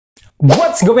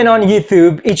What's going on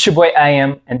YouTube? It's your boy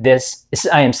Ayem, and this is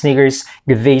Ayem Sneakers.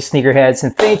 Good day sneakerheads,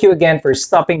 and thank you again for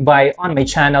stopping by on my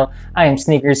channel, Ayem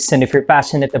Sneakers. And if you're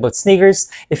passionate about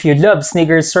sneakers, if you love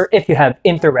sneakers, or if you have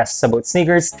interests about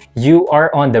sneakers, you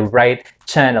are on the right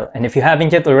channel. And if you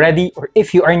haven't yet already, or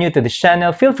if you are new to this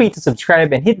channel, feel free to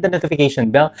subscribe and hit the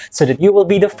notification bell so that you will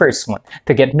be the first one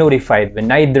to get notified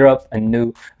when I drop a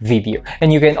new video.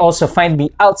 And you can also find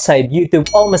me outside YouTube.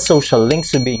 All my social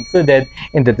links will be included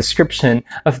in the description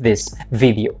of this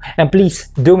video. And please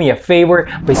do me a favor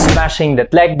by smashing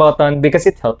that like button because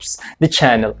it helps the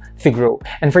channel to grow.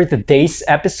 And for today's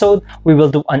episode, we will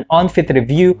do an on-fit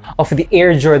review of the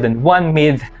Air Jordan 1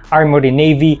 Mid Armory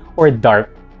Navy or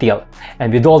Dark Teal.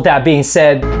 And with all that being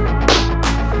said,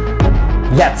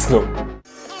 let's go!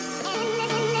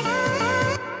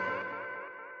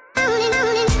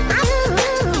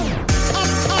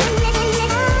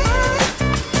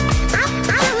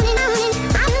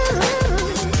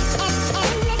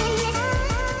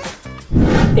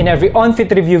 In every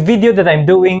on-fit review video that I'm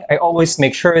doing, I always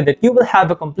make sure that you will have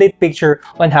a complete picture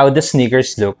on how the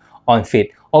sneakers look on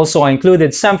fit. Also, I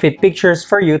included some fit pictures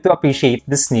for you to appreciate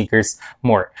the sneakers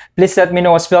more. Please let me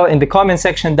know as well in the comment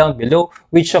section down below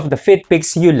which of the fit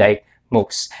pics you like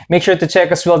most. Make sure to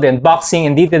check as well the unboxing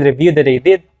and detailed review that I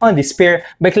did on this pair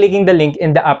by clicking the link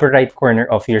in the upper right corner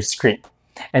of your screen.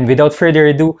 And without further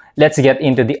ado, let's get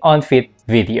into the on-fit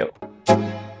video.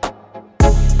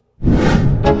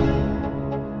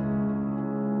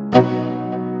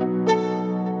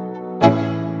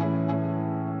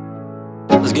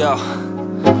 Let's go.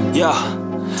 Yeah,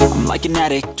 I'm like an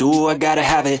addict, do I gotta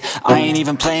have it. I ain't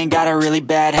even playing, got a really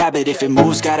bad habit. If it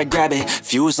moves, gotta grab it,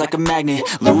 fuse like a magnet.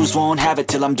 Lose, won't have it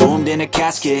till I'm doomed in a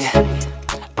casket.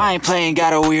 I ain't playing,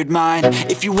 got a weird mind.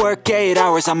 If you work 8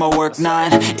 hours, I'ma work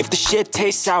 9. If the shit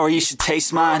tastes sour, you should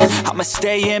taste mine. I'ma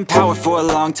stay in power for a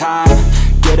long time.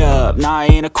 Get up, nah, I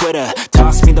ain't a quitter.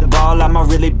 Toss me the ball, I'm a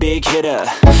really big hitter.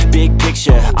 Big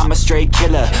picture, I'm a straight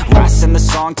killer. Rising the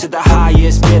song to the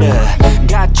highest bidder.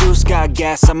 Got juice, got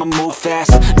gas, I'ma move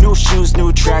fast. New shoes,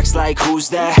 new tracks, like who's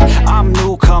that? I'm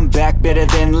new, come back, better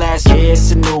than last. Yeah,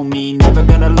 it's a new me, never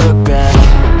gonna look back.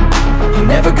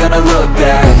 Never gonna look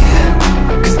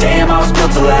back. Cause damn, I was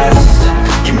built to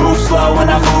last. You move slow and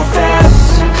I move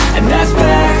fast, and that's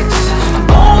facts.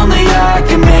 Only I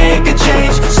can make a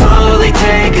change. Slowly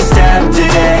take a step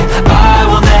today. I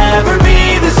will never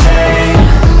be the same,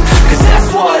 cause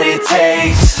that's what it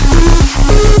takes.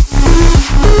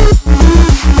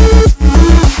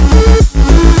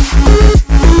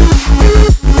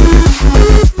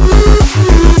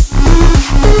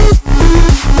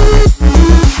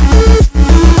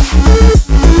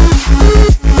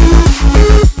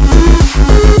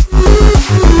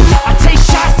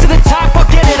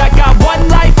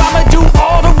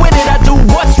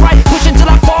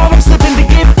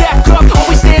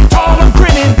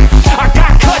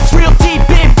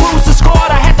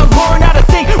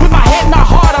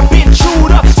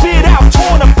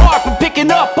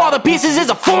 Pieces is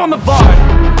a form of art.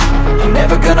 I'm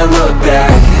never gonna look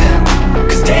back.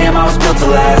 Cause damn, I was built to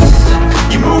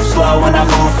last. You move slow and I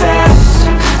move fast,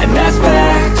 and that's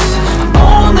facts.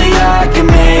 Only I can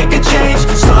make a change.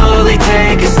 Slowly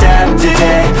take a step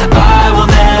today. I will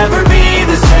never be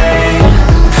the same,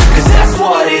 cause that's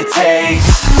what it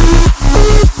takes.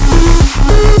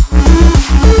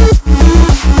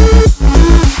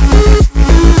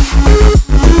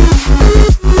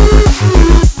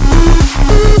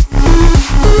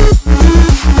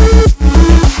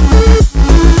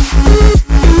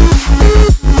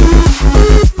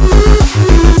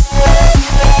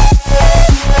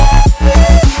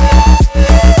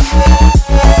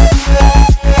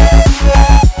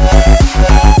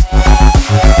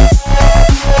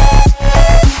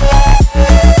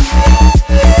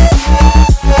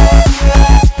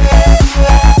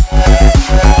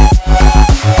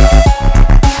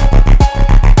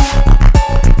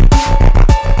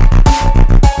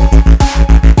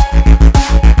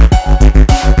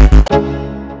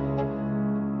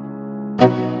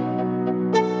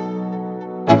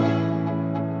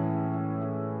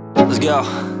 Let's go.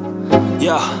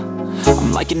 Yeah,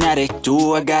 I'm like an addict,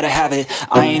 do I gotta have it.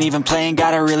 I ain't even playing,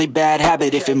 got a really bad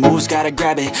habit. If it moves, gotta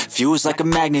grab it, fuse like a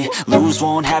magnet. Lose,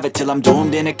 won't have it till I'm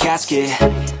doomed in a casket.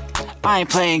 I ain't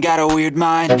playing, got a weird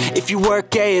mind. If you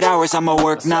work 8 hours, I'ma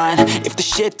work 9. If the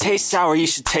shit tastes sour, you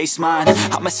should taste mine.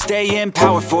 I'ma stay in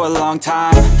power for a long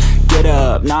time. Get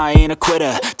up, nah, I ain't a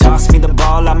quitter. Toss me the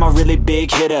ball, I'm a really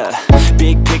big hitter.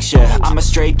 Big picture, I'm a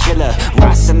straight killer.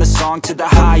 Rising the song to the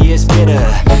highest bidder.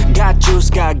 Got juice,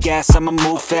 got gas, I'ma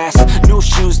move fast. New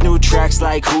shoes, new tracks,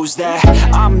 like who's that?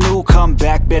 I'm new, come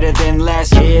back, better than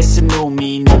last. Yeah, it's a new told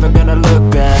me never gonna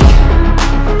look back.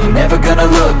 I'm never gonna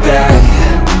look back,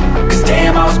 'cause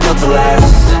damn, I was built to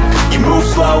last. You move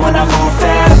slow and I move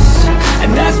fast,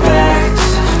 and that's facts.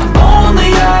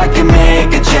 Only I can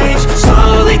make a change.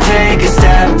 Slowly take a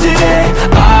step today.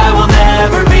 I will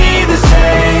never be the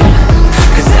same,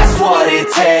 'cause that's what it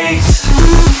takes.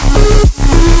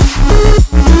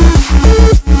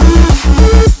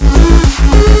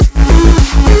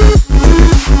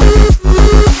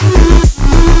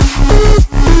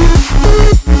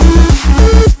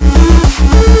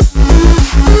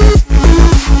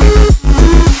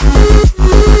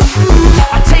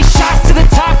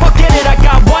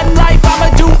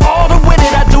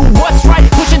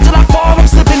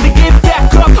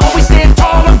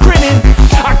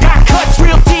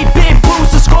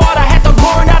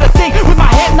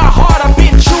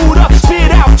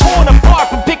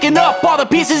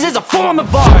 Pieces is a form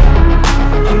of art.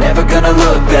 I'm never gonna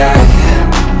look back,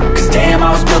 'cause damn, I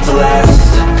was built to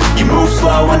last. You move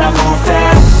slow and I move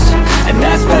fast, and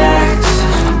that's facts.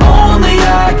 Only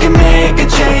I can make a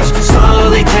change.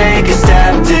 Slowly take a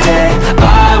step today.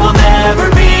 I will never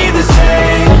be the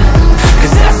same,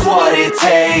 'cause that's what it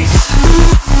takes.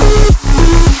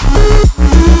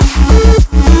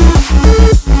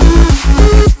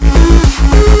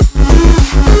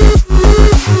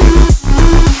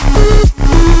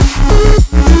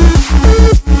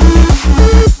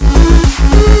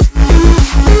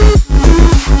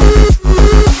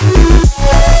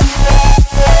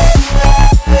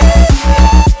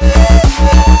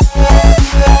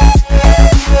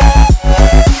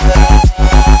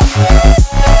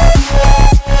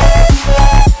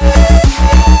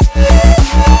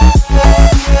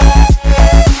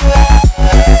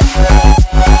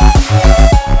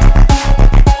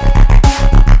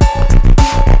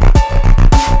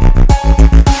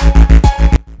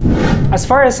 As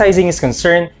far as sizing is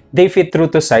concerned, they fit true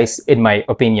to size in my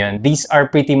opinion. These are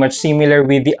pretty much similar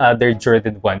with the other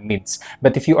Jordan 1 mids.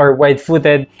 But if you are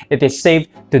wide-footed, it is safe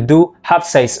to do half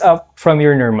size up from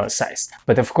your normal size.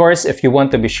 But of course, if you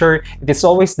want to be sure, it is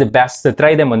always the best to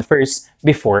try them on first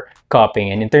before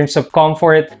copying. And in terms of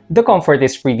comfort, the comfort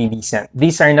is pretty decent.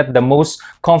 These are not the most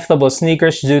comfortable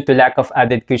sneakers due to lack of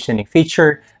added cushioning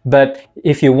feature, but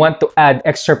if you want to add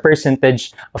extra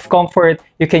percentage of comfort,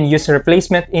 you can use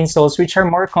replacement insoles which are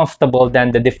more comfortable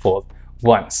than the default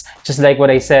ones. Just like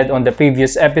what I said on the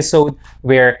previous episode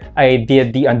where I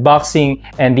did the unboxing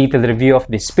and detailed review of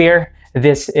this pair,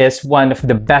 this is one of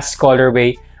the best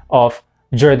colorway of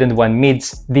Jordan 1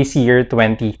 mids this year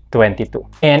 2022.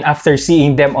 And after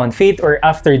seeing them on fit, or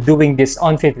after doing this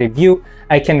on fit review,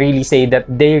 I can really say that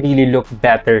they really look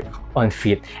better on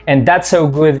fit. And that's how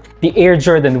good the Air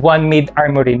Jordan 1 mid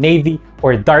Armory Navy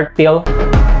or Dark Teal.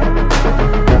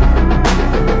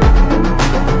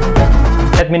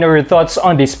 Let me know your thoughts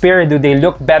on this pair. Do they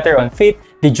look better on fit?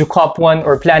 Did you cop one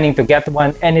or planning to get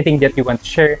one? Anything that you want to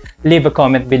share, leave a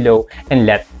comment below and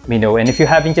let me know. And if you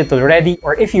haven't yet already,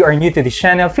 or if you are new to this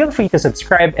channel, feel free to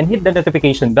subscribe and hit the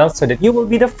notification bell so that you will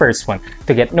be the first one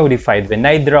to get notified when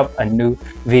I drop a new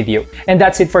video. And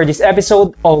that's it for this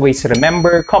episode. Always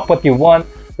remember, cop what you want,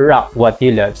 rock what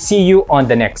you love. See you on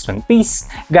the next one. Peace,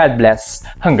 God bless,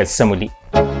 hanggang sa muli.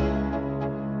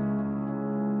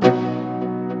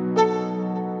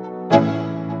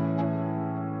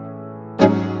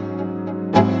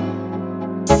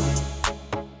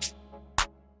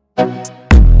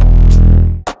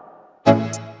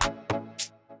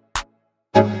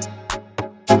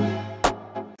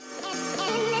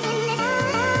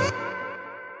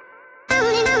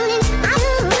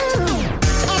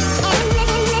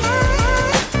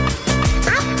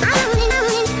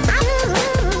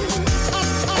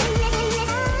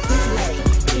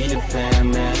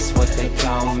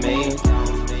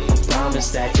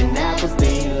 That you never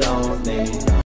be